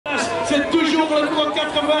c'est toujours le numéro 80,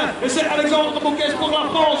 et c'est Alexandre Bouquet pour la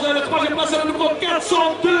France, et le troisième place c'est le numéro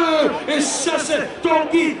 402, et ça c'est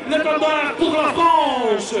Tanguy l'étendard pour la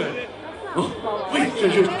France. Oh, oui,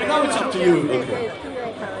 c'est juste, and now it's up to you. Okay.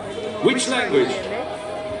 Which language?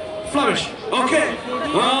 Flemish. Okay.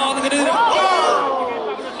 Oh, they're gonna do that.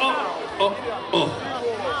 Oh.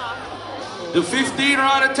 The 15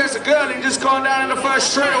 rider Tessa Gurley just gone down in the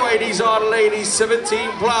first straightaway. These are the ladies,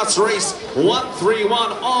 17 plus, race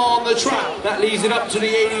 131 on the track. That leaves it up to the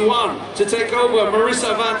 81 to take over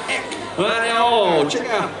Marissa Van Eck. Oh, check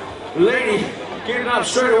out, lady getting up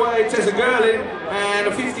straight away, Tessa Gurley and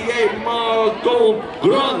the 58 Margot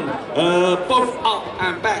Grun, both up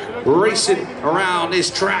and back racing around this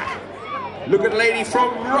track. Look at the lady from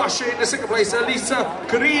Russia in the second place, Elisa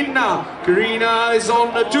Karina. Karina is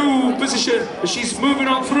on the 2 position. She's moving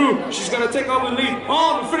on through. She's going to take over the lead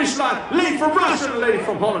on the finish line. Lady from Russia, the lady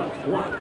from Holland. 1.